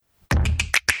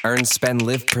Earn, Spend,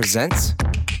 Live presents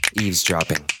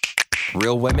Eavesdropping.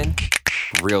 Real women,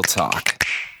 real talk.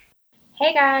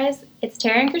 Hey guys, it's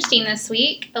Tara and Christine this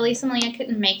week. Elise and Leah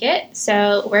couldn't make it,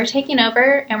 so we're taking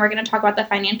over and we're going to talk about the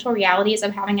financial realities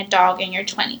of having a dog in your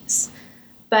 20s.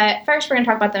 But first, we're going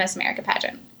to talk about the Miss America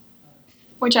pageant,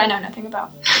 which I know nothing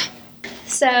about.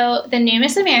 So the new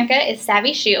Miss America is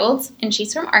Savvy Shields, and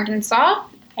she's from Arkansas.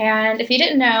 And if you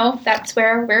didn't know, that's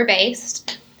where we're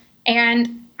based.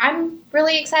 And I'm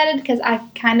really excited because I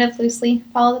kind of loosely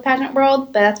follow the pageant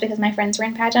world, but that's because my friends were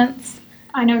in pageants.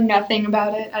 I know nothing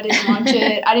about it. I didn't watch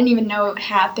it. I didn't even know it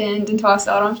happened until I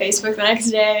saw it on Facebook the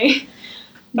next day.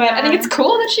 But yeah. I think it's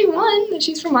cool that she won, that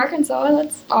she's from Arkansas.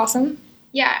 That's awesome.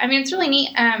 Yeah, I mean, it's really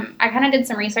neat. I kind of did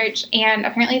some research, and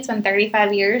apparently it's been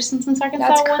 35 years since Miss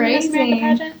Arkansas won the Miss America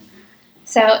pageant.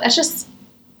 So that's just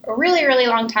a really, really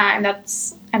long time.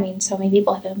 So many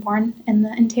people have been born in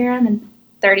the interim, and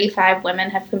 35 women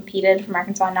have competed from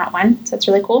Arkansas and not won. So it's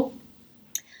really cool.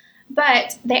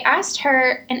 But they asked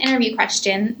her an interview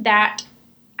question that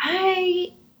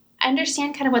I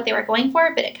understand kind of what they were going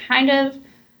for, but it kind of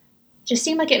just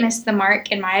seemed like it missed the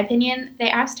mark, in my opinion. They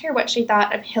asked her what she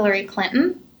thought of Hillary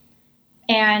Clinton.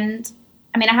 And,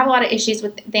 I mean, I have a lot of issues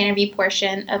with the interview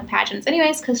portion of pageants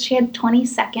anyways, because she had 20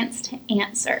 seconds to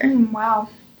answer. Wow.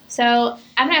 So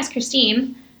I'm going to ask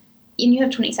Christine, and you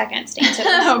have 20 seconds to answer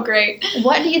this. Oh, great.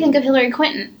 What do you think of Hillary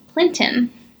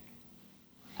Clinton?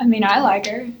 I mean, I like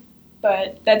her,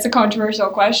 but that's a controversial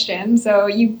question, so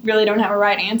you really don't have a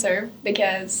right answer,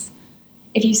 because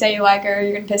if you say you like her,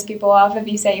 you're going to piss people off. If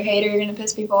you say you hate her, you're going to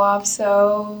piss people off.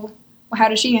 So how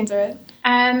does she answer it?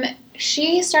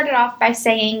 She started off by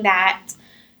saying that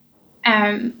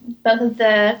both of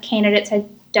the candidates had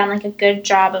done, like, a good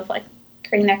job of, like,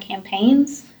 creating their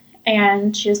campaigns.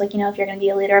 And she was like, if you're going to be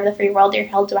a leader of the free world, you're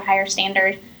held to a higher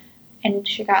standard. And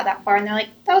she got that far, and they're like,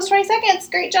 that was 20 seconds.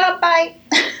 Great job. Bye.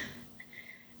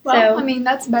 Well, I mean,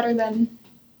 that's better than...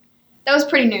 That was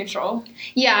pretty neutral.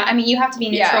 Yeah, I mean, you have to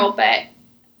be neutral, but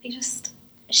she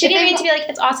didn't mean to be like,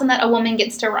 it's awesome that a woman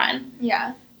gets to run.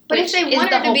 Yeah. But if they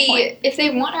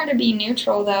want her to be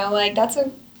neutral, though, like, that's a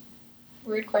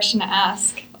weird question to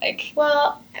ask. Like,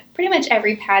 well, pretty much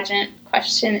every pageant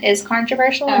question is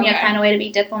controversial, and you have to find a way to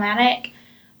be diplomatic.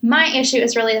 My issue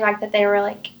is really the fact that they were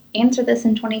like, answer this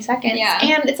in 20 seconds. Yeah.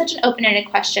 And it's such an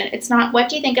open-ended question. It's not, what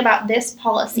do you think about this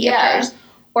policy of hers?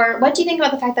 Or what do you think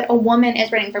about the fact that a woman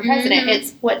is running for president? Mm-hmm.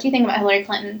 It's, what do you think about Hillary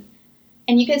Clinton?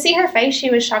 And you could see her face. She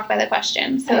was shocked by the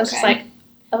question. So it's just like,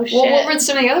 oh, shit. Well, what were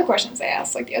some of the other questions they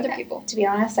asked, like the other people? To be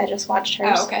honest, I just watched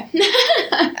hers. Oh, okay.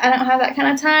 I don't have that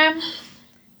kind of time.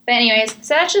 But anyways,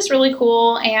 so that's just really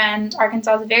cool. And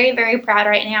Arkansas is very, very proud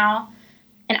right now.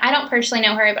 And I don't personally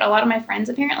know her, but a lot of my friends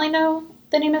apparently know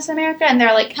the new Miss America. And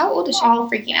they're like, how old is she? All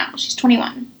freaking out. She's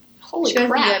 21. Holy crap. She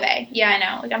goes to U of A. Yeah, I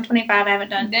know. Like, I'm 25. I haven't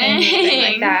done anything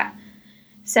like that.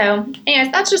 So,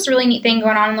 anyways, that's just a really neat thing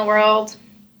going on in the world.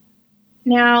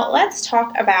 Now, let's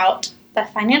talk about the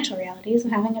financial realities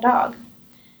of having a dog.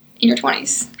 In your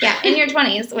 20s. Yeah, in your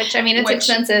 20s, which, I mean, it's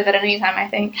expensive at any time, I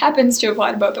think. Happens to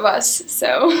apply to both of us,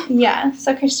 so. Yeah.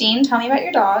 So, Christine, tell me about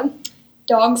your dog.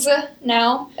 Dogs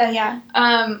now. Yeah.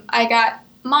 I got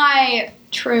my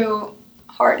true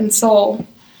heart and soul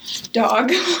dog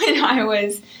when I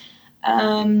was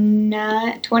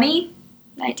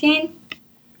 19.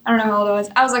 I don't know how old I was.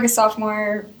 I was like a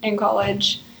sophomore in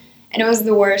college, and it was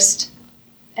the worst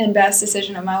and best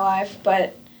decision of my life,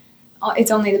 but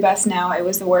it's only the best now. It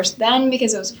was the worst then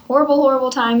because it was horrible, horrible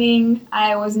timing.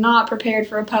 I was not prepared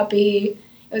for a puppy.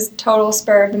 It was a total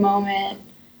spur of the moment,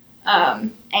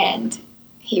 and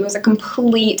he was a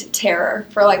complete terror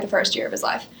for like the first year of his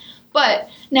life. But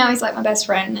now he's like my best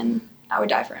friend, and I would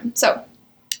die for him. So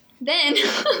then,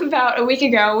 about a week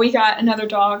ago, we got another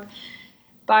dog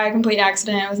by a complete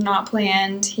accident. It was not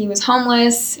planned. He was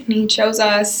homeless, and he chose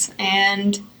us,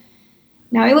 and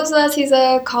now he lives with us. He's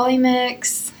a collie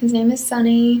mix. His name is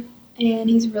Sunny, and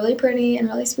he's really pretty and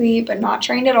really sweet, but not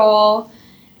trained at all,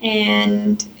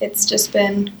 and it's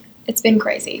been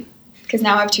crazy, because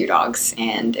now I have 2 dogs,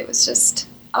 and it was just,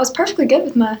 I was perfectly good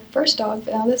with my first dog,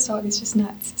 but now this dog is just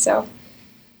nuts, so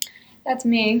that's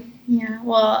me. Yeah,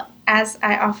 well, as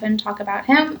I often talk about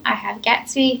him, I have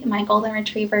Gatsby, my golden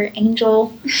retriever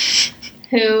Angel,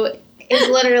 who is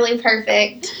literally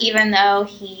perfect, even though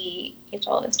he eats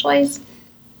all of his toys.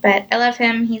 But I love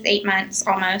him. He's 8 months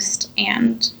almost,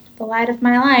 and the light of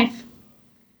my life.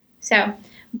 So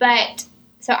I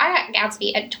got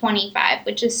Gatsby at 25,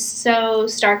 which is so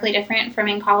starkly different from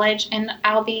in college. And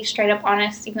I'll be straight up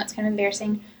honest, even though it's kind of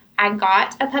embarrassing. I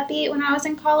got a puppy when I was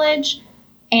in college,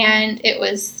 and it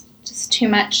was just too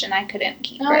much, and I couldn't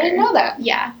keep her. I didn't know that.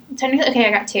 Yeah. Technically, okay,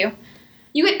 I got 2.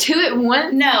 You get 2 at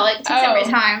once? No, like 2 separate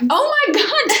times. Oh my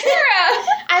God, Tara!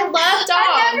 I love dogs.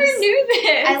 I never knew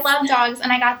this. I love dogs,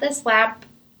 and I got this lab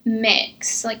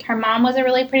mix. Like, her mom was a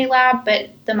really pretty lab, but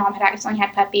the mom had accidentally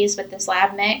had puppies with this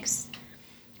lab mix.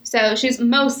 So she's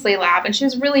mostly lab, and she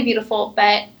was really beautiful,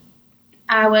 but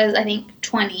I was, I think,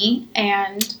 20,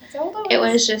 and it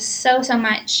was just so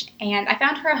much, and I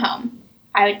found her a home.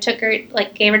 I took her,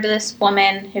 like, gave her to this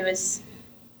woman who was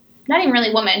not even really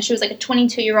a woman. She was, like, a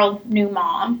 22-year-old new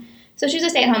mom. So she was a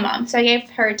stay-at-home mom. So I gave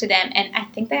her to them, and I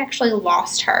think they actually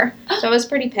lost her. So I was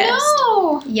pretty pissed.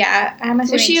 No! Yeah.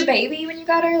 Was she a baby when you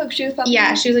got her? Like, she was a puppy?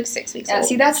 Yeah, she was, like, 6 weeks old.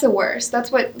 See, that's the worst.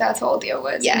 That's how old Theo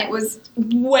was. Yeah. And it was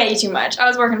way too much. I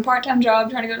was working a part-time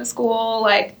job, trying to go to school,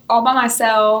 like, all by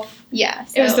myself. Yeah.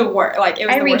 So it was the worst. Like, it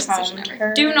was the worst decision rehomed ever.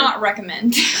 her. Do not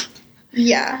recommend.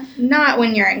 Yeah, not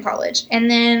when you're in college. And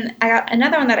then I got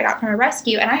another one that I got from a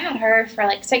rescue, and I had her for,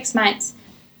 like, 6 months.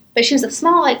 But she was a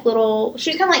small, like, little... She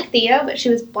was kind of like Theo, but she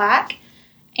was black.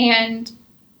 And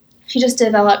she just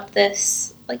developed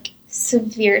this, like,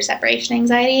 severe separation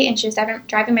anxiety, and she was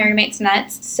driving my roommates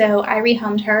nuts. So I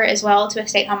rehomed her as well to a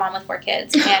stay-at-home mom with 4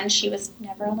 kids, and she was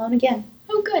never alone again.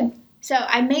 Oh, good. So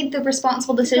I made the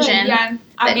responsible decision. Good. Yeah.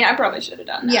 I mean, I probably should have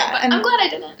done that. Yeah, but and I'm glad I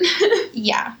didn't.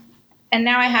 Yeah. And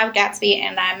now I have Gatsby,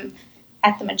 and I'm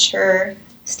at the mature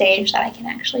stage that I can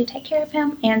actually take care of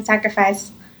him and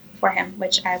sacrifice for him,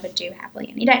 which I would do happily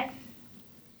any day.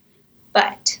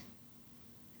 But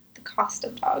the cost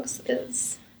of dogs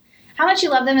is... How much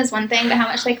you love them is one thing, but how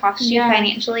much they cost you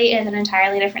financially is an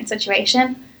entirely different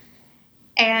situation.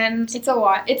 And... It's a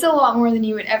lot. It's a lot more than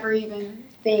you would ever even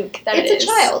think that it's a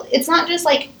child. It's not just,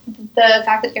 like, the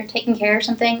fact that you're taking care of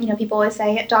something. You know, people always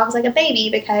say, dog's like a baby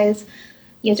because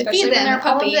you have to Especially feed them when they're a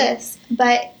puppy. all of this.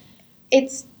 But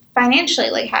it's financially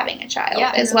like having a child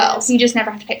as well. Is. You just never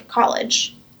have to pay for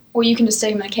college. Or you can just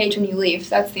take them in a cage when you leave.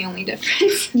 That's the only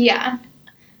difference. Yeah.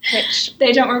 Which,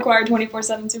 they don't require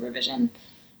 24/7 supervision.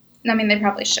 I mean, they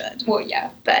probably should. Well,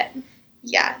 yeah. But,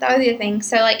 yeah, that would be the thing.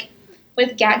 So, like,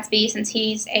 with Gatsby, since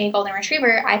he's a golden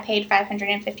retriever, I paid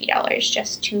 $550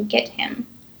 just to get him.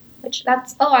 Which,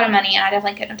 that's a lot of money, and I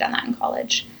definitely couldn't have done that in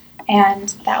college. And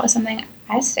that was something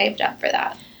I saved up for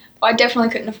that. Well, I definitely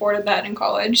couldn't afford that in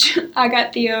college. I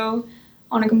got Theo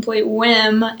on a complete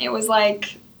whim. It was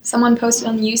like... Someone posted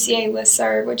on the UCA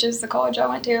listserv, which is the college I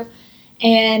went to,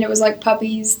 and it was like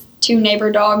puppies. 2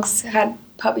 neighbor dogs had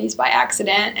puppies by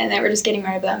accident, and they were just getting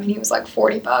rid of them, and he was like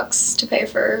 $40 to pay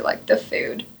for like the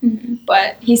food. Mm-hmm.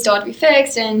 But he still had to be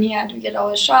fixed, and he had to get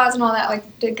all his shots and all that.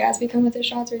 Like, did Gatsby come with his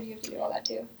shots, or do you have to do all that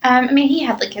too? I mean, he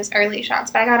had like his early shots,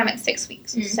 but I got him at 6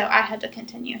 weeks, so I had to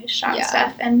continue his shot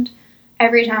stuff. And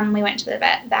every time we went to the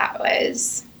vet, that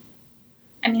was...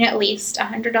 I mean, at least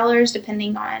 $100,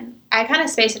 depending on... I kind of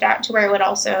spaced it out to where it would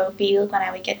also be when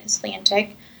I would get his flea and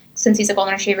tick. Since he's a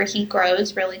golden retriever, he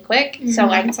grows really quick. Mm-hmm. So,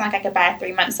 like, it's not like I could buy a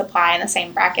 3-month supply in the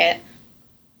same bracket.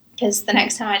 Because the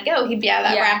next time I'd go, he'd be out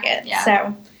of that bracket. Yeah.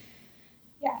 So,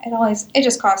 yeah, it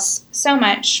just costs so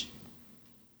much.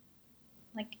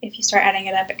 Like, if you start adding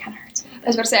it up, it kind of hurts. I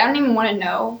was about to say, I don't even want to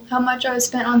know how much I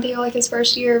spent on Theo, like, his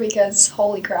first year, because,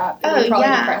 holy crap, it would probably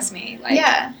depress me. Like,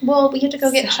 yeah. Well, we have to go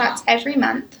get shots every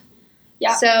month.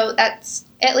 Yeah. So that's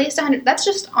at least $100. That's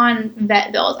just on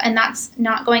vet bills, and that's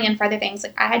not going in for other things.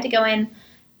 Like, I had to go in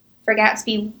for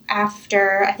Gatsby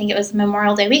after, I think it was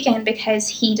Memorial Day weekend, because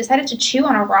he decided to chew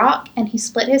on a rock, and he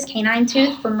split his canine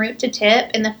tooth from root to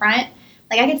tip in the front.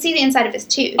 Like, I could see the inside of his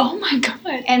tooth. Oh, my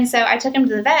God. And so I took him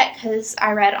to the vet because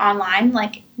I read online,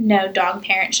 like, no dog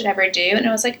parent should ever do. And it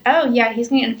was like, oh, yeah, he's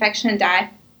going to get an infection and die.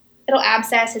 It'll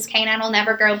abscess. His canine will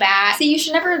never grow back. See, you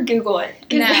should never Google it.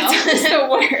 No. That's the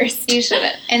worst. You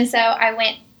shouldn't. And so I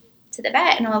went to the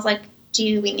vet, and I was like,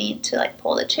 do we need to, like,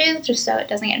 pull the tooth just so it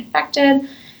doesn't get infected?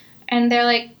 And they're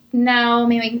like, no,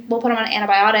 maybe we'll put him on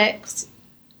antibiotics.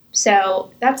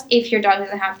 So that's if your dog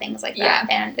doesn't have things like that.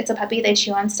 And it's a puppy. They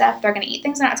chew on stuff. They're going to eat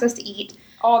things they're not supposed to eat.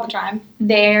 All the time.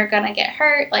 They're going to get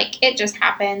hurt. Like, it just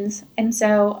happens. And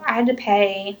so I had to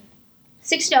pay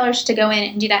 $60 to go in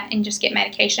and do that and just get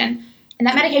medication. And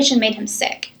that medication made him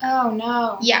sick. Oh,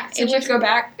 no. Yeah. So you have to go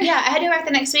back? Yeah. I had to go back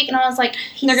the next week, and I was like,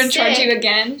 he's They're going to sick. charge you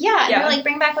again? Yeah. And they're like,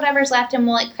 bring back whatever's left, and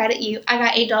we'll, like, credit you. I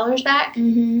got $8 back.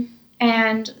 Mm-hmm.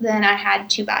 And then I had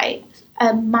to buy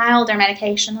a milder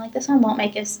medication. Like, this one won't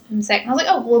make him sick. And I was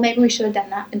like, oh, well, maybe we should have done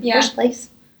that in the first place.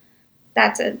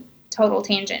 That's a total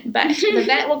tangent. But the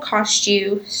vet will cost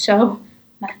you so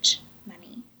much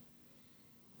money.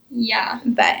 Yeah.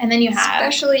 But, and then you have...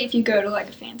 Especially if you go to, like,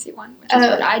 a fancy one, which is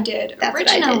what I did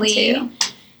originally. What I did,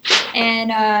 too.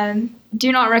 And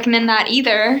do not recommend that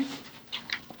either.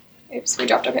 Oops, we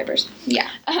dropped our papers. Yeah.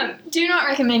 Do not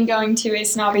recommend going to a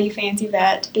snobby, fancy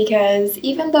vet because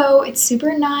even though it's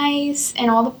super nice and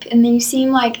and you seem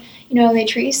like, they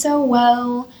treat you so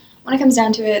well, when it comes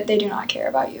down to it, they do not care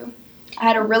about you. I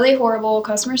had a really horrible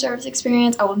customer service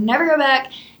experience. I will never go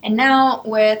back. And now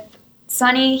with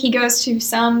Sunny, he goes to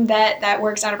some vet that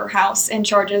works out of her house and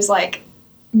charges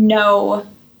no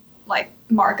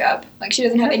markup. She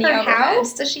doesn't have any her overhead.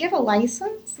 House? Does she have a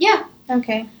license? Yeah.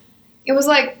 Okay. It was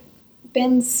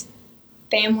Ben's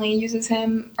family uses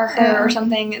him or her or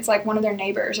something. It's one of their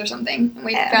neighbors or something. And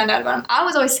we found out about him. I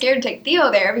was always scared to take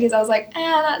Theo there because I was like,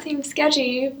 that seems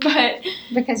sketchy. But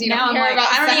because you now don't care about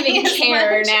I don't even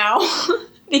care now.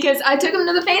 Because I took him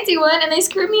to the fancy one and they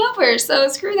screwed me over. So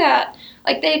screw that.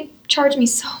 They charged me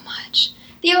so much.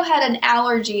 Theo had an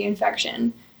allergy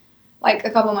infection a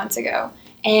couple months ago.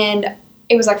 And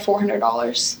it was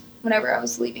 $400 whenever I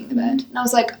was leaving the vet. And I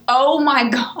was like, oh my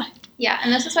God. Yeah,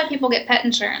 and this is why people get pet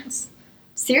insurance.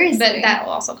 Seriously. But that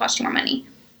will also cost you more money.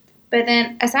 But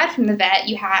then, aside from the vet,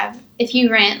 you have, if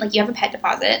you rent, you have a pet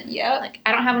deposit. Yeah.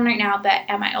 I don't have one right now, but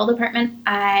at my old apartment,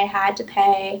 I had to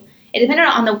pay, it depended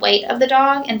on the weight of the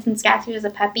dog, and since Gatsby was a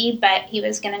puppy, but he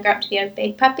was going to grow up to be a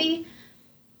big puppy,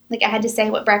 I had to say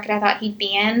what bracket I thought he'd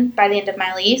be in by the end of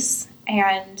my lease,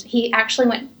 and he actually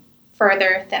went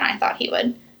further than I thought he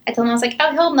would. I told him, I was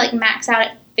he'll max out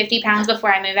at 50 pounds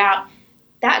before I move out.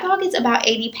 That dog is about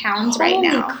 80 pounds right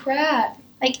now. Holy crap.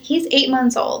 He's 8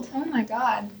 months old. Oh my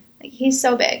God. He's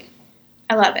so big.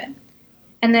 I love it.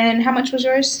 And then, how much was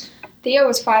yours? Theo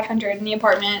was $500 in the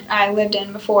apartment I lived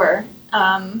in before.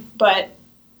 But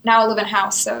now I live in a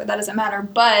house, so that doesn't matter.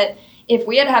 But if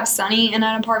we had to have Sunny in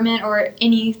an apartment or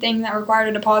anything that required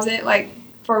a deposit,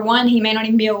 for one, he may not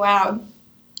even be allowed.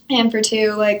 And for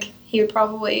two, he would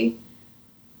probably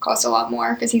cost a lot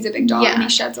more because he's a big dog and he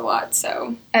sheds a lot,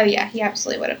 so. Oh, yeah, he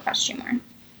absolutely would have cost you more.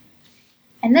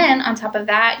 And then, on top of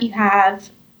that, you have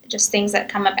just things that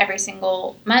come up every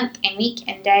single month and week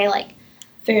and day,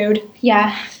 food.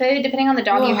 Yeah, food, depending on the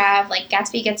dog you have.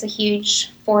 Gatsby gets a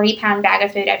huge 40-pound bag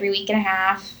of food every week and a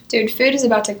half. Dude, food is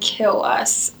about to kill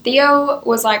us. Theo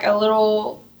was a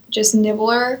little just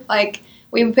nibbler.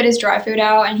 We would put his dry food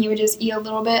out and he would just eat a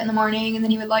little bit in the morning and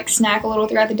then he would snack a little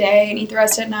throughout the day and eat the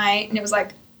rest at night, and it was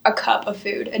a cup of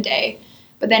food a day.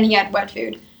 But then he had wet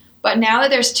food. But now that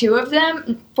there's two of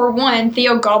them, for one,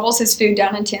 Theo gobbles his food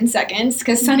down in 10 seconds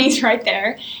because Sunny's right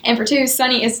there. And for two,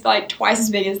 Sunny is twice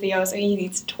as big as Theo, so he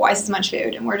eats twice as much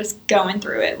food. And we're just going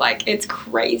through it. It's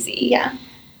crazy. Yeah.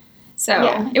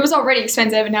 So it was already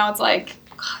expensive, and now it's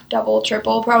double,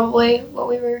 triple probably what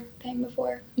we were paying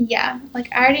before. Yeah. I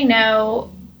already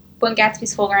know when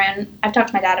Gatsby's full grown, I've talked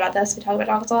to my dad about this, we talk about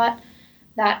dogs a lot,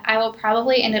 that I will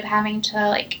probably end up having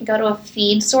to go to a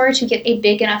feed store to get a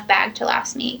big enough bag to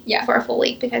last me for a full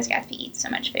week because Gatsby eats so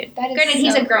much food. That is Granted,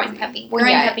 he's a growing puppy.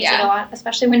 Growing puppies eat a lot,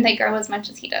 especially when they grow as much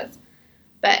as he does.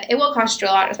 But it will cost you a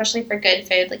lot, especially for good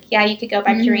food. You could go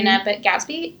buy Purina, but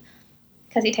Gatsby,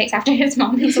 because he takes after his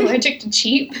mom, he's allergic to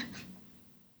cheap.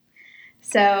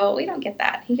 So we don't get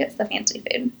that. He gets the fancy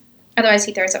food. Otherwise,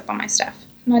 he throws up all my stuff.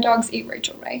 My dogs eat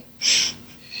Rachel Ray.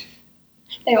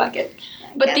 They like it.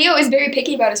 But Theo is very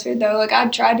picky about his food, though.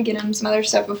 I've tried to get him some other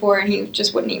stuff before, and he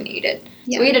just wouldn't even eat it.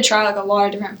 Yeah. So we had to try, a lot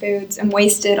of different foods and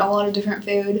wasted a lot of different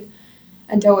food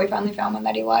until we finally found one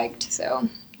that he liked. So,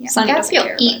 Sonny doesn't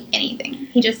care. He'll eat anything.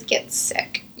 He just gets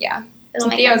sick. Yeah. It'll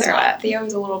make him throw up.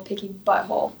 Theo's a little picky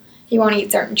butthole. He won't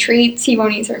eat certain treats. He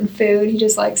won't eat certain food. He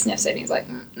just, sniffs it, and he's like,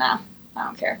 nah, I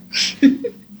don't care.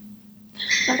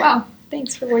 Wow,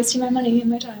 thanks for wasting my money and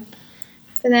my time.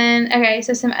 But then, okay,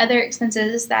 so some other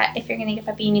expenses that if you're going to get a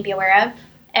puppy, you need to be aware of.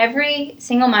 Every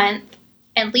single month,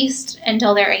 at least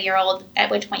until they're a year old,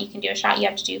 at which point you can do a shot, you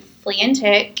have to do flea and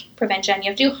tick prevention. You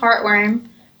have to do heartworm,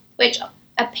 which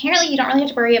apparently you don't really have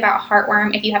to worry about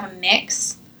heartworm if you have a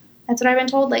mix. That's what I've been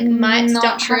told. Mutts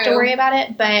don't have to worry about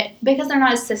it, but because they're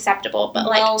not as susceptible. But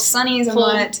well, Sunny's a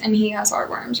mutt, and he has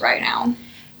heartworms right now.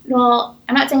 Well,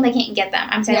 I'm not saying they can't get them.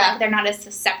 I'm saying they're not as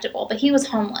susceptible. But he was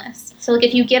homeless. So,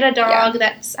 if you get a dog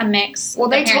that's a mix. Well,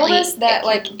 they told us that,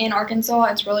 in Arkansas,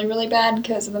 it's really, really bad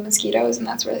because of the mosquitoes, and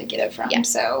that's where they get it from. Yeah.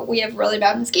 So, we have really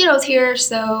bad mosquitoes here,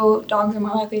 so dogs are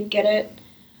more likely to get it.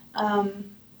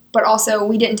 But also,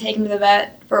 we didn't take him to the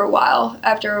vet for a while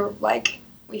after,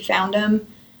 we found him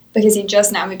because he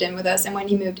just now moved in with us. And when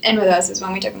he moved in with us is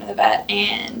when we took him to the vet.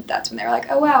 And that's when they were like,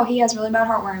 oh, wow, he has really bad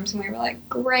heartworms. And we were like,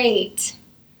 great.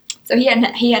 So he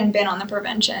hadn't been on the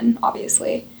prevention,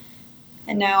 obviously.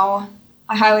 And now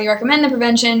I highly recommend the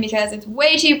prevention because it's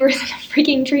way cheaper than a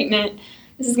freaking treatment.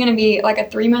 This is going to be a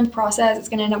 3-month process. It's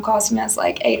going to end up costing us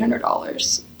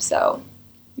 $800. So,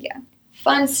 yeah.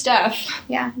 Fun stuff.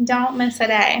 Yeah, don't miss a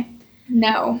day.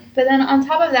 No. But then on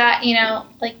top of that,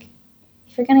 like,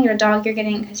 if you're going to get a dog, you're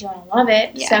getting because you want to love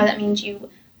it. Yeah. So that means you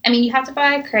have to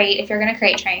buy a crate if you're going to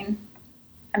crate train.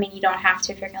 I mean, you don't have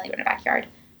to if you're going to leave it in a backyard.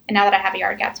 And now that I have a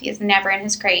yard, Gatsby is never in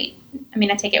his crate. I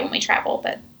mean, I take it when we travel,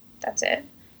 but that's it.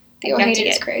 You have to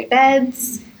get crate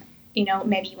beds.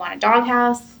 Maybe you want a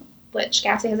doghouse, which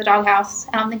Gatsby has a doghouse.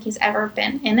 I don't think he's ever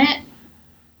been in it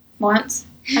once.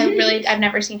 I've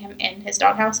never seen him in his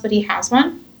doghouse, but he has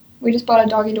one. We just bought a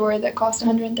doggy door that cost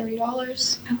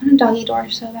 $130. I want a doggy door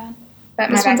so bad. But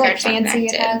this my one's like backyard's fancy.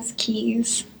 It has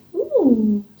keys.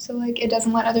 Ooh. So like it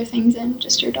doesn't let other things in,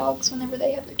 just your dogs whenever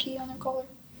they have their key on their collar.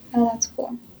 Oh, that's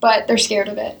cool. But they're scared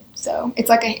of it. So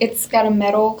it's got a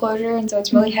metal closure, and so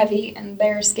it's really heavy, and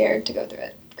they're scared to go through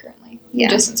it currently. Yeah.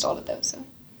 We just installed it though, so.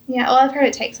 Yeah, well, I've heard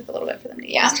it takes like a little bit for them to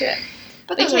get used to it.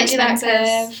 But we those are can't do that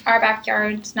expensive. because our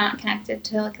backyard's not connected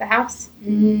to like the house.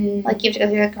 Mm. Like you have to go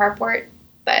through the carport,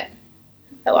 but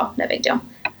oh well, no big deal.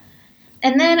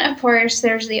 And then of course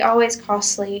there's the always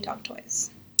costly dog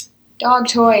toys. Dog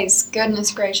toys,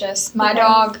 goodness gracious. My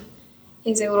dog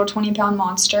is a little 20-pound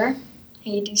monster.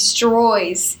 He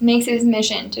makes it his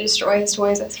mission to destroy his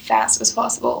toys as fast as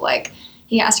possible. Like,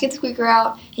 he has to get the squeaker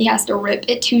out, he has to rip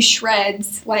it to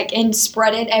shreds, like, and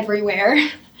spread it everywhere.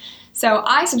 So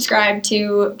I subscribe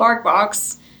to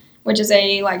BarkBox, which is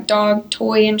a, like, dog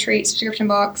toy and treat subscription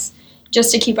box,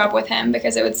 just to keep up with him,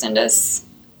 because it would send us,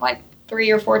 like, 3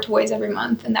 or 4 toys every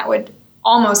month, and that would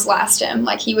almost last him.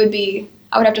 Like, I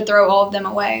would have to throw all of them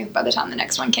away by the time the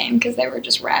next one came, because they were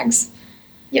just rags.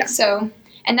 Yeah. So,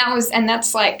 and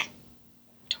that's like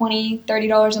 $20,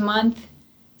 $30 a month.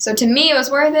 So to me, it was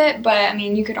worth it, but I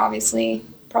mean, you could obviously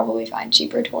probably find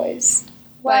cheaper toys.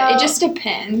 But it just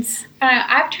depends.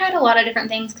 I've tried a lot of different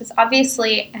things because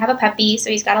obviously I have a puppy, so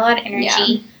he's got a lot of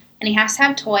energy, and he has to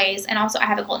have toys, and also I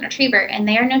have a golden retriever, and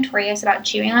they are notorious about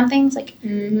chewing on things. Like, I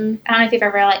don't know if you've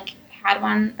ever like had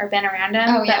one or been around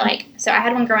him, but so I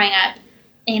had one growing up,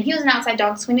 and he was an outside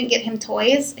dog, so we didn't get him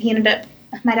toys.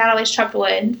 My dad always chopped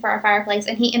wood for our fireplace,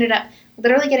 and he ended up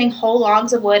literally getting whole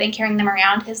logs of wood and carrying them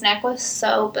around. His neck was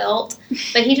so built,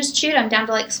 but he just chewed them down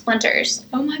to like splinters.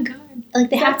 Oh my god! Like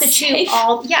they have to chew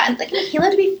all. Yeah, like he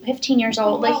lived to be 15 years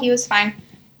old. Like he was fine,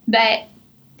 but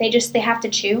they have to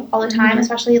chew all the time.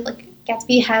 Especially like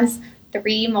Gatsby has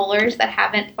 3 molars that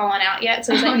haven't fallen out yet,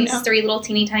 so he's like these 3 little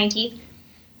teeny tiny teeth.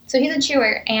 So he's a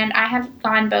chewer, and I have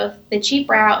gone both the cheap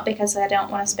route because I don't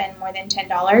want to spend more than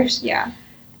 $10. Yeah.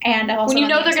 And I've also when you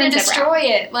know they're going to destroy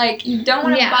it. Like, you don't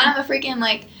want to buy them a freaking,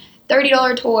 like,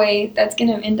 $30 toy that's going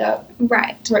to end up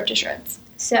ripped to shreds.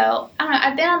 So, I don't know.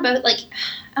 I've been on both, like,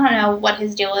 I don't know what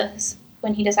his deal is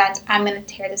when he decides I'm going to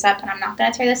tear this up and I'm not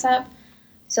going to tear this up.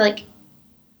 So, like,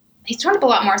 he's torn up a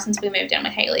lot more since we moved in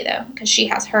with Haley, though, because she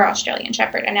has her Australian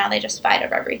Shepherd, and now they just fight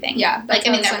over everything. Yeah. Like,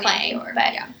 I mean, they're playing,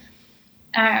 but... Yeah.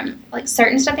 Like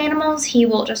certain stuffed animals, he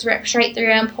will just rip straight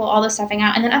through and pull all the stuffing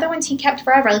out. And then other ones he kept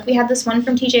forever. Like we had this one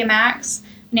from TJ Maxx,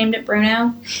 named it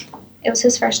Bruno. It was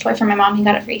his first toy from my mom. He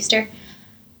got it for Easter.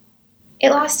 It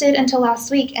lasted until last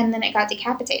week, and then it got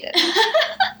decapitated.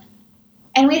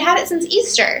 And we'd had it since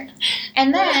Easter.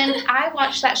 And then I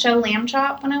watched that show Lamb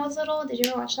Chop when I was little. Did you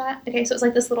ever watch that? Okay, so it was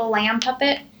like this little lamb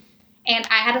puppet. And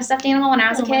I had a stuffed animal when I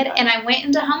was a kid, and I went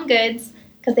into Home Goods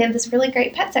because they have this really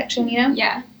great pet section, you know?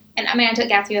 Yeah. And I mean, I took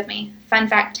Gatsby with me. Fun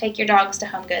fact, take your dogs to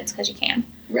Home Goods because you can.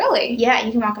 Really? Yeah, you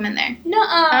can walk them in there.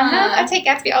 Nuh-uh. I take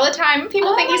Gatsby all the time.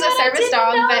 People think he's a service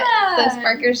dog, but the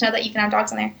Sparkers know that you can have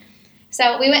dogs in there.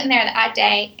 So we went in there that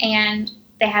day, and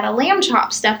they had a lamb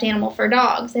chop stuffed animal for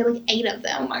dogs. They had like 8 of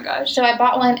them. Oh my gosh. So I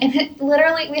bought one, and it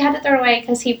literally, we had to throw it away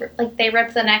because they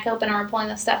ripped the neck open and were pulling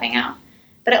the stuffing out.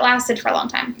 But it lasted for a long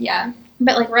time. Yeah.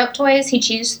 But, like, rope toys, he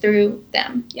chews through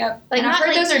them. Yep. Like, and I've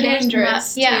heard those are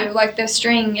dangerous, too. Like, the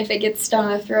string, if it gets stuck in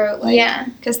the throat. Like,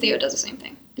 because Theo does the same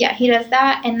thing. Yeah, he does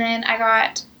that. And then I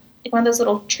got, like, one of those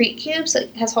little treat cubes that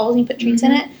has holes and you put treats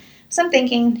in it. So I'm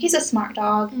thinking, he's a smart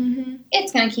dog.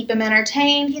 It's going to keep him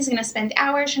entertained. He's going to spend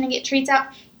hours trying to get treats out.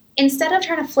 Instead of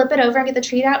trying to flip it over and get the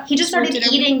treat out, he just started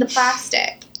eating the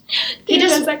plastic. He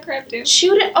just does that crap, too.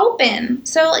 Chewed it open.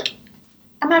 So, like,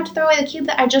 I'm going to have to throw away the cube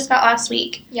that I just got last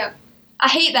week. Yep. I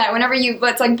hate that whenever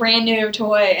it's like brand new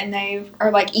toy and they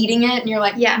are like eating it and you're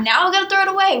like, now I gotta throw it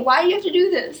away. Why do you have to do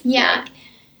this? Yeah. Like,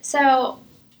 so,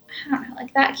 I don't know,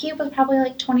 like that cube was probably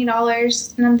like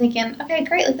 $20 and I'm thinking, okay,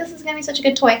 great, like this is gonna be such a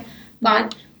good toy. Gone.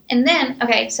 And then,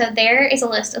 okay, so there is a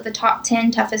list of the top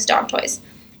 10 toughest dog toys.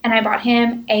 And I bought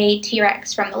him a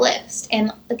T-Rex from the list.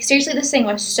 And like seriously, this thing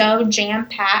was so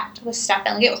jam-packed with stuff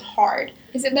and like it was hard.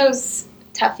 Is it those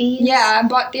Tuffies? Yeah, I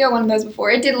bought Theo one of those before.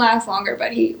 It did last longer,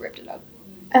 but he ripped it up.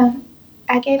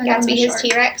 I gave Gatsby his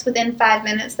T-Rex. Within 5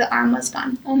 minutes, the arm was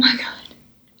gone. Oh my god.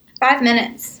 5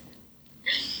 minutes.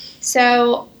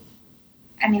 So,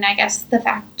 I mean, I guess the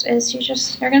fact is you're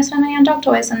going to spend money on dog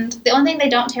toys. And the only thing they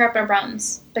don't tear up are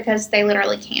bones because they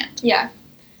literally can't. Yeah.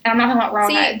 And I'm not talking about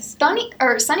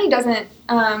rawhides. Sonny doesn't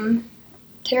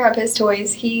tear up his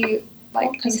toys. He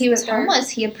because he was homeless,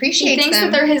 he appreciates them. He thinks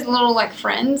that they're his little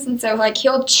friends, and so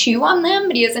he'll chew on them,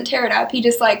 but he doesn't tear it up. He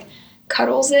just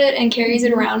cuddles it and carries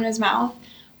it around in his mouth.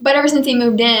 But ever since he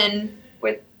moved in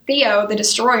with Theo, the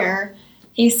destroyer,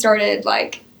 he started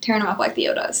tearing them up like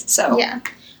Theo does. So yeah.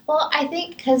 Well, I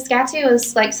think because Gatsby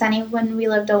was like Sonny when we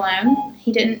lived alone,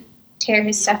 he didn't tear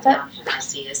his stuff up.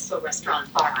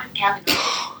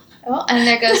 Oh, and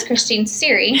there goes Christine's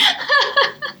Siri.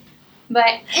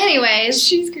 But anyways,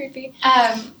 she's creepy.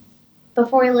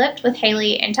 Before he lived with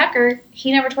Haley and Tucker,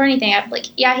 he never tore anything up.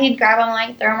 He'd grab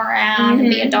them, throw them around and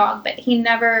be a dog, but he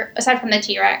never, aside from the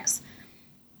T-Rex,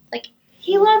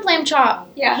 he loved lamb chop.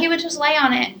 Yeah. He would just lay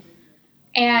on it.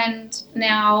 And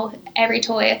now every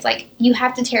toy, it's you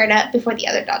have to tear it up before the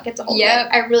other dog gets a hold of it.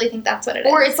 I really think that's what it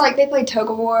is. Or it's they play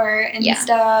tug-of-war and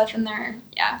stuff, and they're,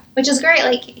 Which is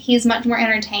great. He's much more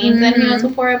entertained than he was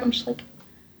before. I'm just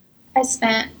I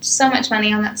spent so much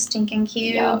money on that stinking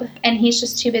cube, and he's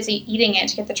just too busy eating it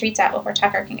to get the treats out before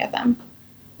Tucker can get them.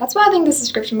 That's why I think the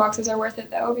subscription boxes are worth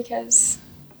it, though, because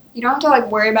you don't have to,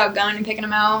 worry about going and picking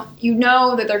them out. You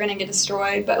know that they're going to get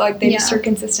destroyed, but, they just are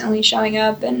consistently showing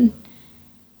up, and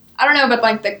I don't know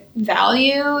about, the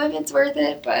value, if it's worth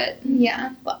it, but...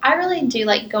 Yeah. Well, I really do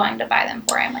like going to buy them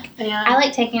for him. I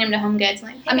like taking him to Home Goods.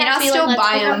 And, I mean, I'll still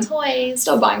buy him toys.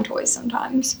 Still buy him toys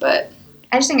sometimes, but...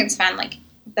 I just think it's fun,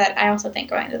 but I also think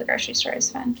going to the grocery store is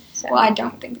fun. So. Well, I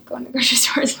don't think that going to the grocery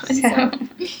store is fun.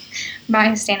 So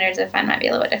my standards of fun might be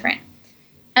a little bit different.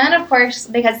 And then, of course,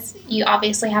 because you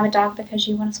obviously have a dog because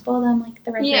you want to spoil them,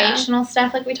 the recreational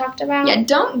stuff we talked about. Yeah,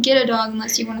 don't get a dog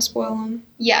unless you want to spoil them.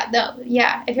 Yeah,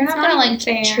 if you're not going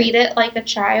to treat it like a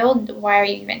child, why are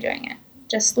you even doing it?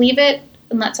 Just leave it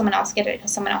and let someone else get it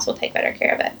because someone else will take better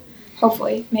care of it.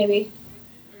 Hopefully, maybe.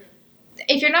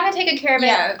 If you're not going to take good care of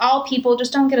it, all people,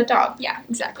 just don't get a dog. Yeah,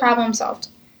 exactly. Problem solved.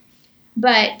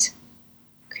 But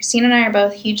Christine and I are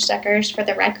both huge suckers for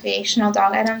the recreational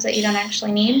dog items that you don't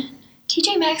actually need.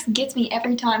 TJ Maxx gets me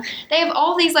every time. They have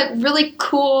all these, really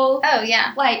cool... Oh,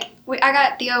 yeah. I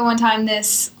got Theo one time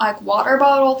this, water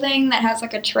bottle thing that has,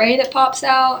 a tray that pops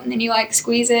out, and then you,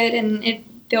 squeeze it, and it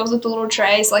fills with the little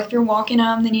tray. So, if you're walking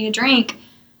them, they need a drink.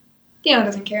 Theo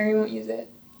doesn't care. He won't use it.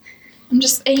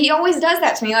 He always does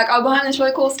that to me. I'll buy him this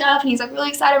really cool stuff, and he's, really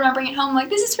excited when I bring it home. I'm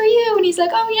this is for you. And he's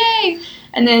oh, yay.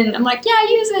 And then I'm yeah,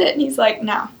 use it. And he's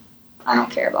no, I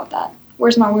don't care about that.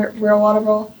 Where's my real water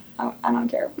bowl? I don't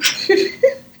care.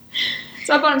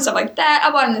 So I bought him stuff like that.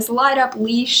 I bought him this light-up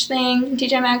leash thing from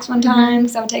TJ Maxx one time,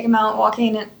 because I would take him out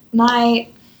walking at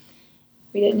night.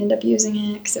 We didn't end up using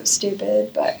it because it was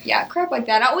stupid. But, yeah, crap like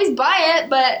that. I always buy it,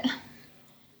 but...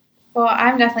 Well,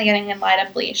 I'm definitely getting a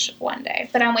light-up leash one day.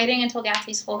 But I'm waiting until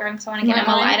Gatsby's full grown because I want to get him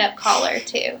a light-up collar,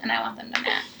 too. And I want them to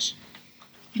match.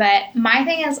 But my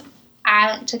thing is,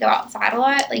 I like to go outside a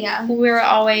lot. We were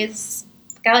always...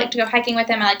 I like to go hiking with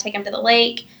him. I like to take him to the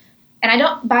lake. And I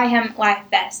don't buy him life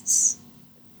vests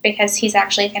because he's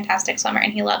actually a fantastic swimmer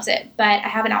and he loves it. But I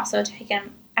haven't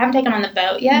taken him on the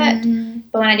boat yet. Mm-hmm.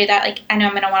 But when I do that, I know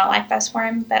I'm going to want a life vest for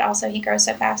him. But also he grows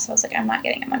so fast, so I was I'm not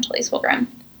getting him until he's full grown.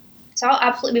 So I'll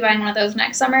absolutely be buying one of those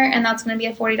next summer, and that's going to be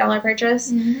a $40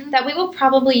 purchase that we will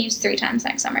probably use 3 times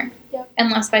next summer. Yep.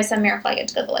 Unless by some miracle I get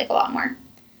to go to the lake a lot more.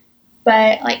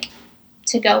 But,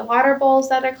 to-go water bowls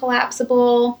that are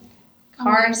collapsible,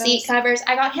 car seat covers.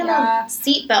 I got him a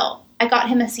seat belt. I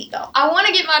want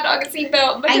to get my dog a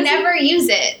seatbelt. I never use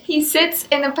it. He sits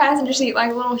in the passenger seat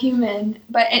like a little human,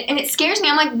 and it scares me.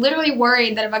 I'm literally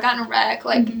worried that if I got in a wreck,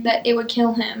 that it would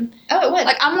kill him. Oh, it would.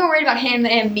 I'm more worried about him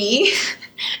than me.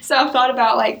 So I've thought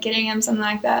about getting him something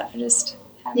like that. I just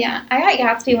haven't. Yeah, I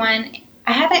got Gatsby one.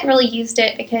 I haven't really used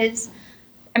it because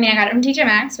I got it from TJ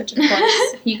Maxx, which of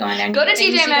course you go in there and go to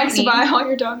TJ Maxx to buy all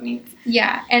your dog needs.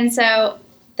 Yeah, and so.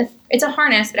 It's a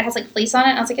harness, but it has fleece on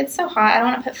it. And I was it's so hot. I don't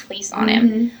want to put fleece on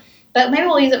him. But maybe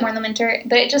we'll use it more in the winter.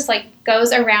 But it just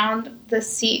goes around the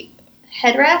seat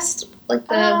headrest,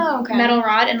 the metal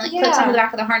rod, and clips onto the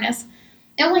back of the harness.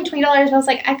 It was $20. I was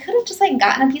I could have just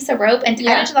gotten a piece of rope and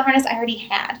tied it to the harness I already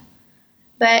had.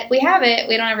 But we have it.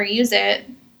 We don't ever use it,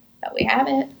 but we have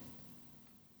it.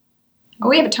 Oh,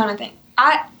 we have a ton of things.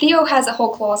 Theo has a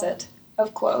whole closet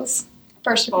of clothes.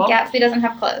 First of all, Gatsby doesn't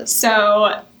have clothes.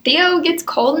 So Theo gets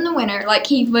cold in the winter.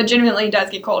 He legitimately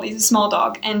does get cold. He's a small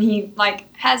dog, and he,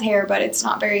 has hair, but it's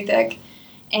not very thick.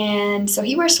 And so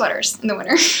he wears sweaters in the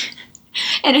winter.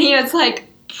 And he has,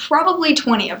 probably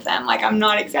 20 of them. I'm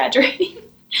not exaggerating.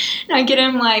 And I get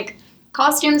him, like,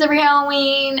 costumes every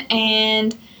Halloween,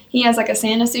 and he has, like, a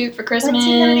Santa suit for Christmas. What's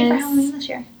he going to do for Halloween this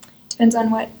year? Depends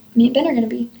on what me and Ben are going to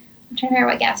be. I'm trying to figure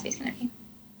out what Gatsby's going to be.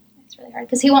 It's really hard,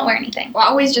 because he won't wear anything. Well, I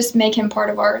always just make him part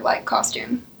of our, like,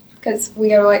 costume, because we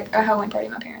go to, like, a Halloween party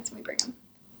with my parents, and we bring him.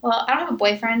 Well, I don't have a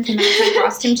boyfriend to match my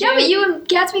costume to. Yeah, but you and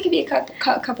Gatsby could be a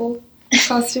couple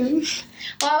costume.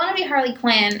 Well, I want to be Harley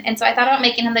Quinn, and so I thought about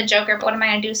making him the Joker, but what am I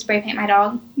going to do, spray paint my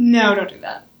dog? No, don't do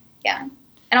that. Yeah.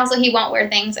 And also, he won't wear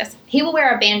things. He will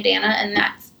wear a bandana, and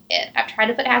that's it. I've tried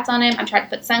to put hats on him. I've tried to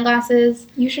put sunglasses.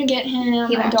 You should get him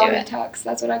He a won't do doggy it. tux.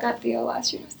 That's what I got Theo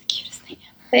last year. It was the cutest thing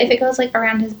ever. But if it goes, like,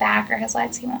 around his back or his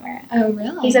legs, he won't wear it. Oh,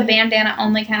 really? He's a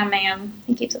bandana-only kind of man.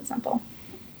 He keeps it simple.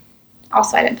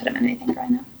 Also, I didn't put him in anything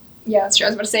growing up. Yeah, that's true. I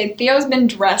was about to say, Theo's been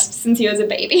dressed since he was a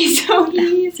baby, so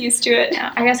he's used to it. No,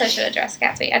 I guess I should have dressed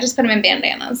Gatsby. I just put him in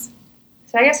bandanas.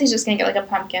 So I guess he's just going to get, like, a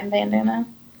pumpkin bandana.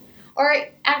 Or,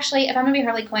 actually, if I'm going to be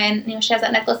Harley Quinn, you know, she has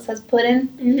that necklace that says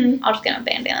puddin', I'll just get him a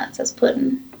bandana that says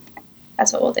puddin'.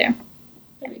 That's what we'll do.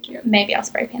 That'd be cute. Maybe I'll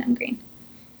spray paint him green.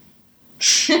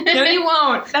 No, you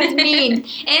won't. That's mean.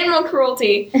 Animal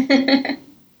cruelty.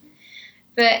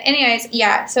 But anyways,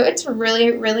 yeah, so it's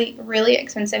really, really, really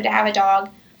expensive to have a dog.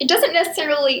 It doesn't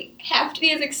necessarily have to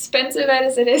be as expensive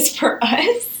as it is for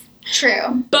us.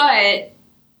 True. But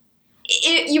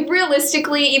you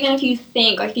realistically, even if you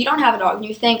think, like, if you don't have a dog and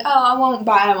you think, oh, I won't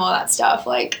buy him all that stuff,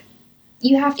 like,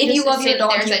 You have to if you just love your assume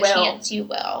dog, there's you a will. chance you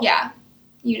will. yeah,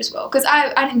 you just will. Because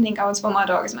I didn't think I would spoil my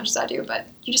dog as much as I do, but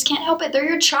you just can't help it. They're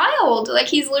your child. Like,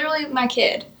 he's literally my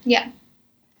kid. Yeah.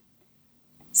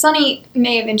 Sunny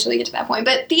may eventually get to that point,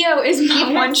 but Theo is my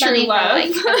You've one had true Sunny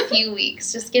love. for like a few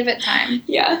weeks. Just give it time.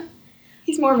 Yeah.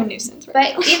 He's more of a nuisance right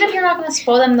But now. even if you're not going to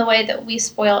spoil them the way that we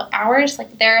spoil ours,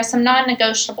 like there are some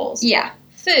non-negotiables. Yeah.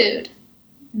 Food,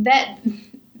 vet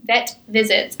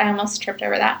visits. I almost tripped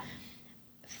over that.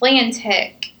 Flea and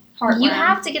tick. Heartworm. You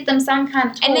have to get them some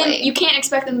kind of toy. And then you can't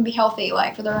expect them to be healthy,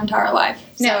 like, for their entire life.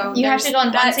 No, So you have to go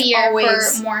in once a year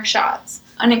always for more shots.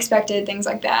 unexpected things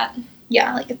like that.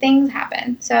 Yeah, like things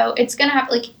happen. So it's going to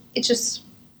happen. Like, it's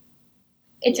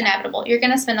inevitable. You're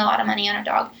going to spend a lot of money on a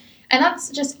dog. And that's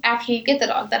just after you get the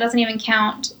dog. That doesn't even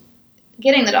count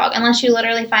getting the dog. Unless you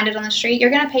literally find it on the street, you're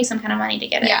going to pay some kind of money to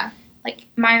get it. Yeah. Like,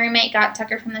 my roommate got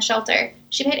Tucker from the shelter.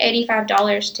 She paid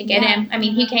 $85 to get him. I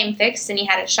mean, he came fixed and he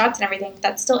had his shots and everything, but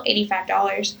that's still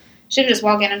 $85. She could just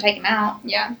walk in and take him out.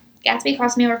 Yeah. Gatsby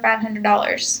cost me over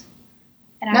 $500.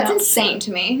 And That's insane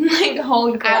to me. Like,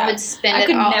 holy crap. I would spend I it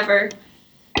could all. never.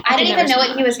 I didn't even know what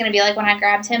he spend was going to be like when I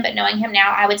grabbed him, but knowing him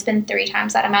now, I would spend 3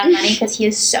 times that amount of money because he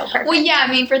is so perfect. Well, yeah,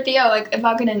 I mean, for Theo, like, if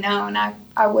I could have known,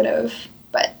 I would have.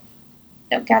 But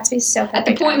No, Gatsby's so perfect. at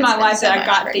the point in my life that I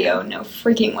got for Theo, him. no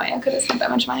freaking way I could have spent that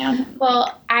much money on him.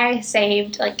 Well, I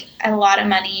saved, like, a lot of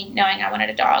money knowing I wanted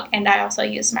a dog, and I also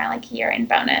used my, like, year-end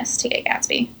bonus to get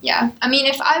Gatsby. Yeah. I mean,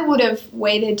 if I would have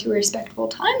waited to a respectable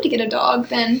time to get a dog,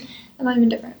 then that might have been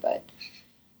different, but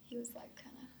he was, like,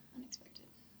 kind of unexpected.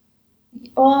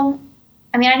 Well,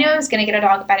 I mean, I knew I was going to get a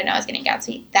dog if I didn't know I was getting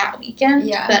Gatsby that weekend.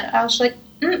 Yeah. But I was like,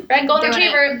 red golden Doing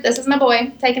retriever. This is my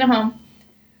boy. Taking him home.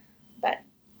 But,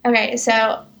 okay,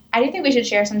 so I do think we should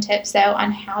share some tips, though,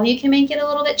 on how you can make it a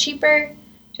little bit cheaper.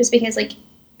 Just because, like,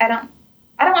 I don't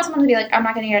want someone to be like, I'm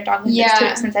not going to get a dog because it's too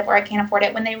Yeah. expensive or I can't afford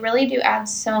it, when they really do add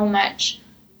so much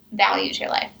value to your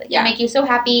life. Like, Yeah. they make you so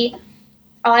happy.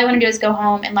 All I want to do is go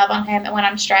home and love on him, and when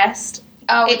I'm stressed,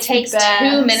 Oh, it it's the takes best.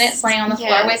 2 minutes laying on the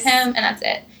floor with Yes. him, and that's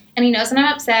it. And he knows when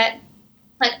I'm upset.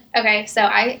 Like, okay, so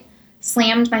I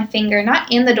slammed my finger,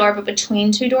 not in the door, but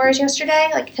between 2 doors yesterday,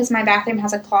 like, because my bathroom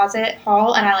has a closet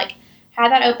hall, and I, like,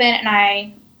 had that open, and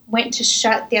I went to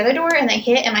shut the other door, and they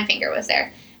hit, and my finger was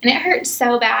there. And it hurt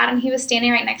so bad, and he was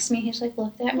standing right next to me, and he just, like,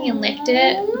 looked at me and licked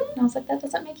it. And I was like, that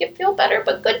doesn't make you feel better,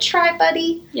 but good try,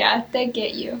 buddy. Yeah, they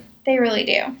get you. They really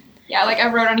do. Yeah, like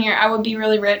I wrote on here, I would be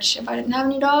really rich if I didn't have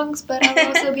any dogs, but I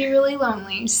would also be really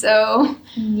lonely. So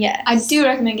Yes. I do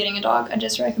recommend getting a dog. I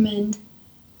just recommend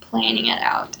planning it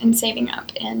out and saving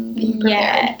up and being prepared.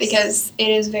 Yes. Because it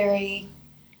is very,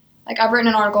 like, I've written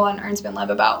an article on Earn Spend Live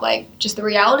about, like, just the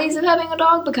realities of having a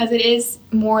dog, because it is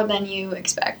more than you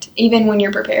expect. Even when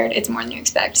you're prepared, it's more than you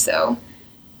expect. So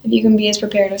if you can be as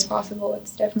prepared as possible,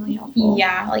 it's definitely helpful.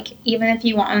 Yeah, like, even if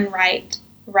you want one right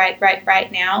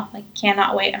now, like,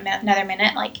 cannot wait another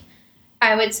minute, like,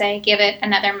 I would say give it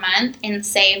another month and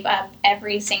save up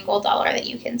every single dollar that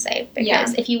you can save.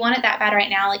 Because if you want it that bad right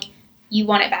now, like, you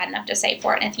want it bad enough to save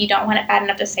for it. And if you don't want it bad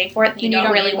enough to save for it, then you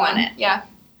don't really want it. Yeah.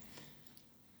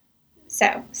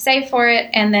 So save for it,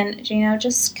 and then,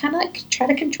 just kind of try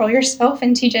to control yourself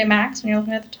in TJ Maxx when you're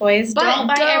looking at the toys. But don't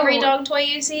buy every dog toy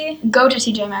you see. Go to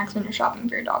TJ Maxx when you're shopping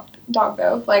for your dog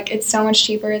though. Like, it's so much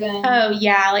cheaper than... Oh,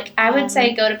 yeah. Like, I would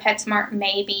say go to PetSmart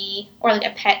maybe, or, like,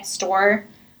 a pet store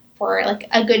for, like,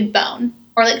 a good bone.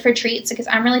 Or, like, for treats, because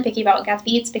I'm really picky about what Gatsby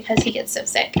eats because he gets so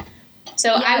sick.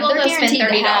 So I will go spend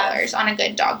 $30 on a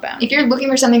good dog bone. If you're looking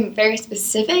for something very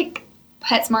specific,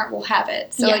 PetSmart will have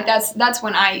it. So, like, that's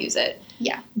when I use it.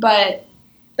 Yeah. But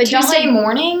Tuesday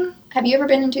morning, have you ever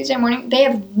been in Tuesday Morning? They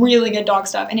have really good dog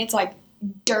stuff, and it's, like,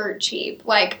 dirt cheap.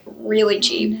 Like, really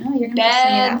cheap. No, you're going to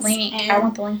send me that link. I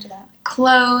want the link to that.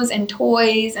 Clothes and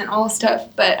toys and all stuff.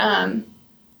 But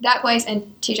that place and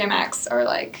TJ Maxx are,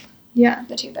 like,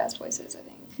 the two best places, I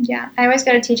think. Yeah. I always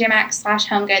go to TJ Maxx /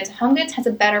 HomeGoods. HomeGoods has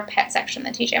a better pet section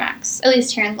than TJ Maxx, at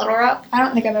least here in Little Rock. I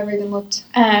don't think I've ever even looked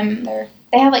there.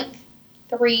 They have, like,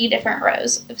 3 different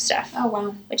rows of stuff. Oh,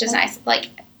 wow. Which is nice. Like,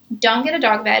 don't get a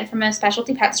dog bed from a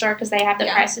specialty pet store because they have the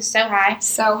prices so high.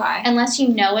 So high. Unless you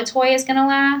know a toy is going to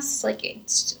last. Like,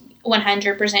 it's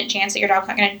 100% chance that your dog's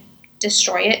not going to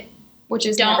destroy it. Which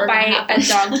is Don't never buy happen. a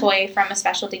dog toy from a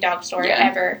specialty dog store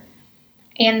ever.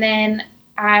 And then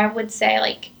I would say,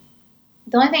 like,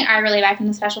 the only thing I really buy from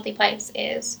the specialty place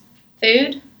is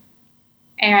food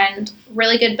and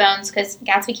really good bones, because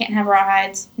Gatsby can't have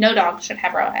rawhides. No dog should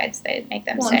have rawhides. They make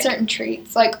them sick. And certain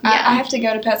treats. Like, I have to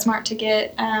go to PetSmart to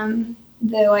get the,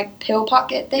 like, pill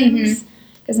pocket things,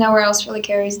 because nowhere else really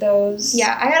carries those.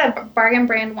 Yeah, I got a Bargain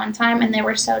brand one time, and they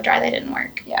were so dry they didn't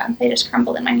work. Yeah. They just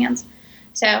crumbled in my hands.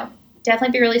 So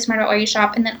definitely be really smart about where you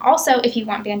shop. And then also, if you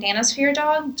want bandanas for your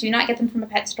dog, do not get them from a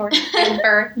pet store.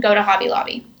 Ever go to Hobby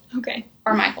Lobby. Okay.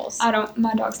 Or Michael's.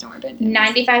 My dogs don't wear bandanas.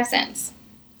 95 cents.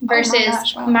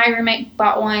 Versus my roommate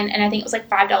bought one, and I think it was like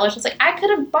 $5. I was like, I could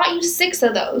have bought you 6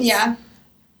 of those. Yeah.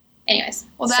 Anyways.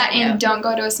 Well, that and don't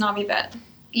go to a snobby vet.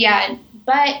 Yeah,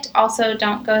 but also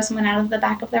don't go to someone out of the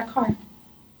back of their car.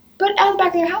 But out of the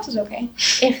back of their house is okay.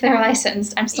 If they're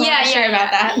licensed. I'm still not sure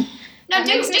about that. No,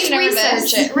 just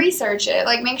research it. Research it.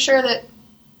 Like, make sure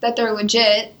that they're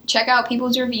legit. Check out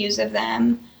people's reviews of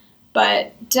them.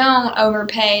 But don't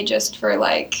overpay just for,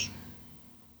 like,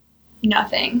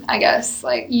 nothing, I guess.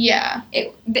 Like, yeah.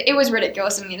 It was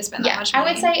ridiculous of me to spend that much money.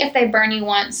 I would say if they burn you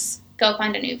once, go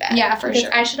find a new vet. Yeah, for sure.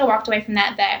 I should have walked away from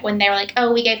that vet when they were like,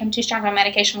 oh, we gave him too strong of a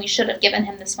medication. We should have given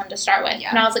him this one to start with. Yeah.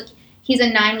 And I was like, he's a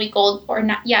 9-week-old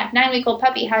 9-week-old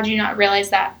puppy. How did you not realize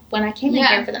that when I came in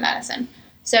here for the medicine?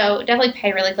 So definitely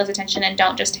pay really close attention and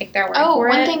don't just take their word for it.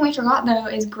 One thing we forgot, though,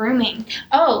 is grooming.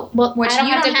 Oh, well, which I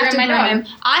don't have to groom my dog. Him.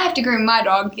 I have to groom my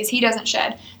dog because he doesn't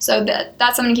shed. So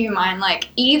that's something to keep in mind. Like,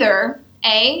 either,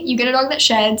 A, you get a dog that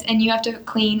sheds and you have to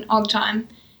clean all the time.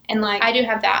 And, like, I do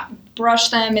have that. Brush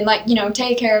them and, like,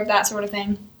 take care of that sort of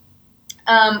thing.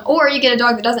 Or you get a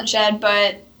dog that doesn't shed,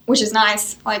 which is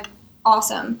nice, like,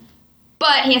 awesome.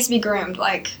 But he has to be groomed,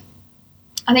 like,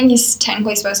 I think he's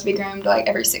technically supposed to be groomed, like,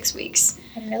 every 6 weeks.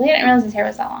 Really? I didn't realize his hair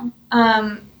was that long.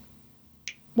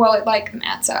 Well, it, like,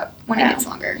 mats up when it gets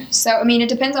longer. So, I mean, it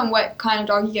depends on what kind of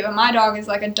dog you get. But my dog is,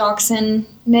 like, a Dachshund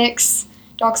mix.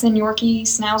 Dachshund Yorkie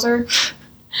Schnauzer.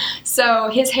 So,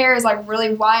 his hair is, like,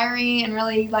 really wiry and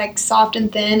really, like, soft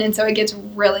and thin. And so it gets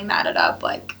really matted up,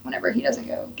 like, whenever he doesn't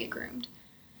go get groomed.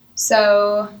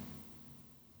 So,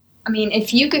 I mean,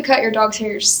 if you could cut your dog's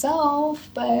hair yourself,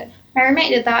 but... My roommate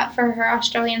did that for her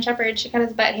Australian Shepherd. She cut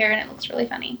his butt hair, and it looks really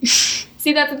funny.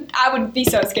 See, I would be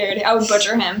so scared. I would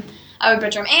butcher him. And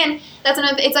that's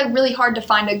another thing. It's, like, really hard to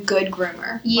find a good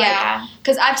groomer. Yeah.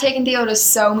 Because I've taken Theo to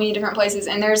so many different places,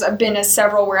 and there's been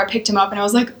several where I picked him up, and I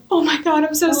was like, oh, my God,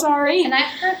 I'm so sorry. And I've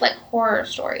heard, like, horror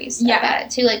stories about it,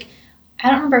 too. Like, I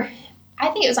don't remember. I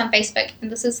think it was on Facebook,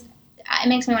 and it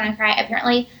makes me want to cry.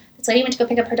 Apparently, this lady went to go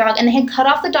pick up her dog, and they had cut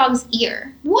off the dog's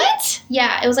ear. What?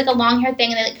 Yeah, it was like a long-haired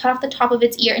thing, and they, like, cut off the top of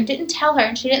its ear and didn't tell her,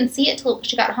 and she didn't see it till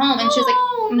she got home, and she was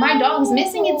like, my dog's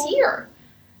missing its ear.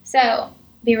 So,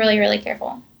 be really, really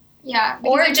careful. Yeah.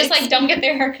 Or just, like, don't get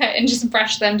their hair cut and just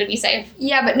brush them to be safe.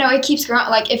 Yeah, but no, it keeps growing.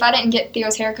 Like, if I didn't get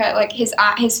Theo's haircut, like, his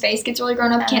face gets really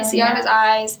grown up. Can't see out of his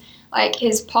eyes. Like,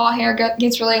 his paw hair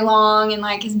gets really long, and,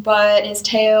 like, his butt and his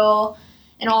tail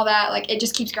and all that. Like, it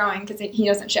just keeps growing because he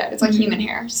doesn't shed. It's like human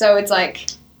hair. So it's like,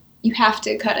 you have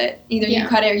to cut it. Either you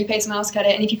cut it or you pay someone else to cut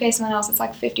it. And if you pay someone else, it's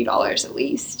like $50 at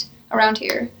least around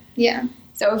here. Yeah.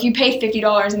 So if you pay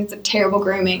 $50 and it's a terrible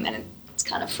grooming, then it's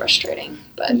kind of frustrating.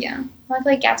 But yeah.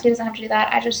 Luckily, Gatsby doesn't have to do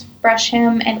that. I just brush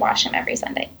him and wash him every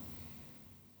Sunday.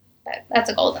 But that's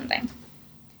a golden thing.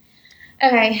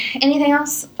 Okay. Anything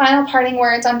else? Final parting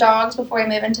words on dogs before we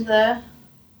move into the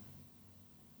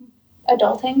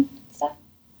adulting stuff?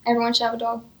 Everyone should have a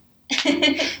dog.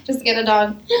 Just get a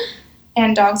dog.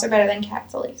 And dogs are better than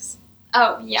cats, Elise.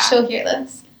 Oh, yeah. She'll hear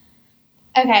this.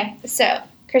 Okay, so,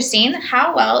 Christine,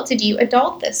 how well did you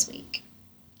adult this week?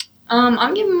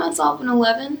 I'm giving myself an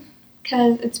 11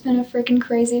 because it's been a freaking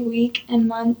crazy week and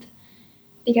month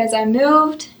because I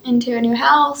moved into a new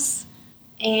house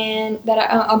and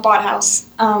I bought a house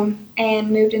and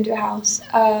moved into a house.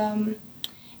 And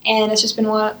it's just been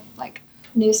a lot of, like,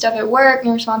 new stuff at work,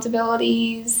 new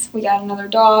responsibilities. We got another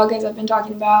dog, as I've been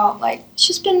talking about. Like, it's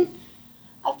just been,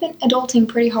 I've been adulting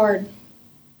pretty hard.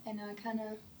 And I kind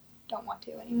of don't want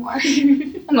to anymore.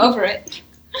 I'm over it.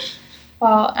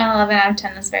 Well, an 11 out of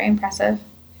 10 is very impressive.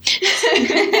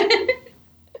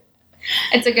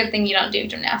 It's a good thing you don't do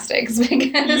gymnastics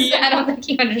because I don't think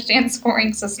you understand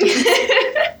scoring systems.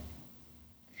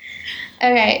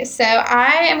 Okay, so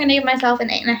I am going to give myself an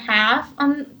 8.5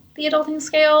 on the adulting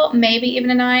scale, maybe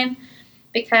even a 9,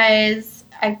 because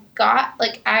I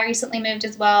recently moved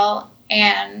as well,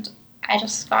 and I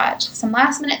just got some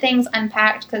last minute things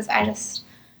unpacked because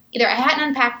either I hadn't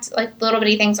unpacked like little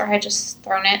bitty things or I had just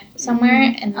thrown it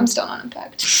somewhere. And I'm still not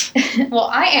unpacked. Well,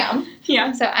 I am.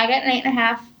 Yeah. So I got an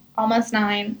 8.5, almost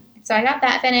 9. So I got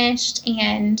that finished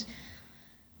and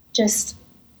just,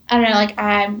 I don't know, like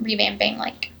I'm revamping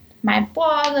like my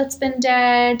blog that's been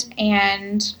dead,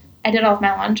 and I did all of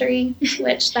my laundry,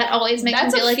 which that always makes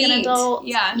me feel like an adult.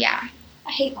 Yeah. Yeah.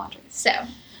 I hate laundry. So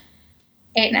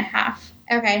 8.5.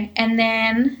 Okay. And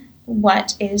then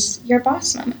what is your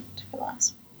boss moment for the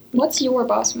last? What's your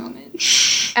boss moment?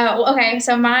 Oh, okay.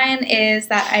 So mine is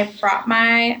that I brought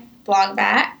my blog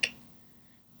back,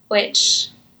 which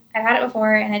I've had it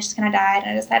before and it just kind of died,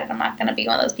 and I decided I'm not going to be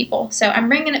one of those people. So I'm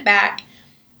bringing it back,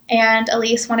 and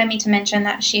Elise wanted me to mention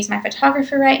that she's my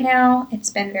photographer right now. It's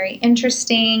been very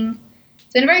interesting.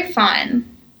 It's been very fun.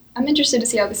 I'm interested to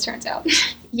see how this turns out.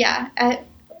 Yeah.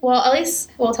 Well, Elise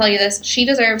will tell you this. She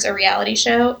deserves a reality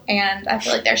show, and I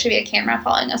feel like there should be a camera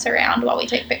following us around while we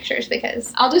take pictures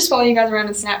because I'll just follow you guys around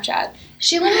on Snapchat.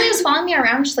 she literally was following me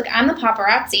around. She's like, I'm the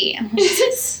paparazzi. And I'm like,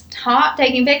 stop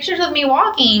taking pictures of me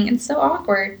walking. It's so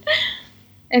awkward.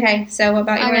 Okay, so what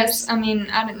about yours? I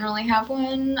didn't really have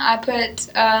one. I put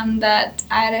that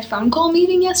I had a phone call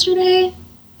meeting yesterday.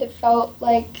 It felt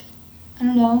like, I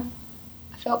don't know,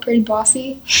 I felt pretty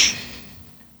bossy.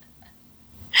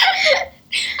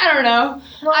 I don't know.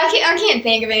 Well, I can't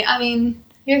think of it. I mean,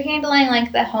 you're handling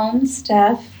like the home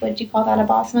stuff. Would you call that a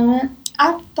boss moment?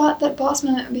 I thought that boss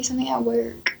moment would be something at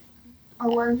work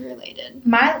or work related.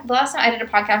 The last time I did a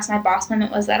podcast, my boss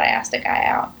moment was that I asked a guy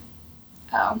out.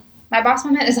 Oh. My boss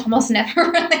moment is almost never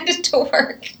related to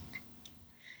work.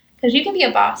 Because you can be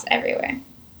a boss everywhere.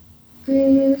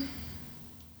 I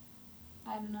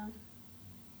don't know.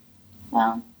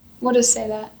 Well, we'll just say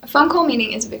that. A phone call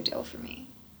meeting is a big deal for me.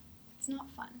 It's not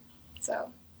fun. So,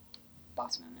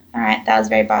 boss moment. All right, that was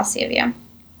very bossy of you.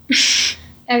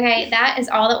 Okay, that is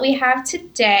all that we have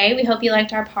today. We hope you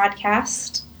liked our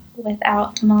podcast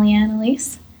without Malia and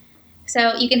Elise.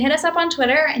 So you can hit us up on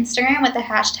Twitter or Instagram with the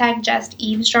hashtag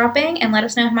 #JustEavesDropping and let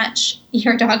us know how much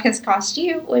your dog has cost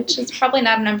you, which is probably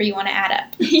not a number you want to add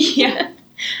up. Yeah.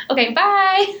 Okay,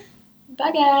 bye.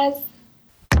 Bye, guys.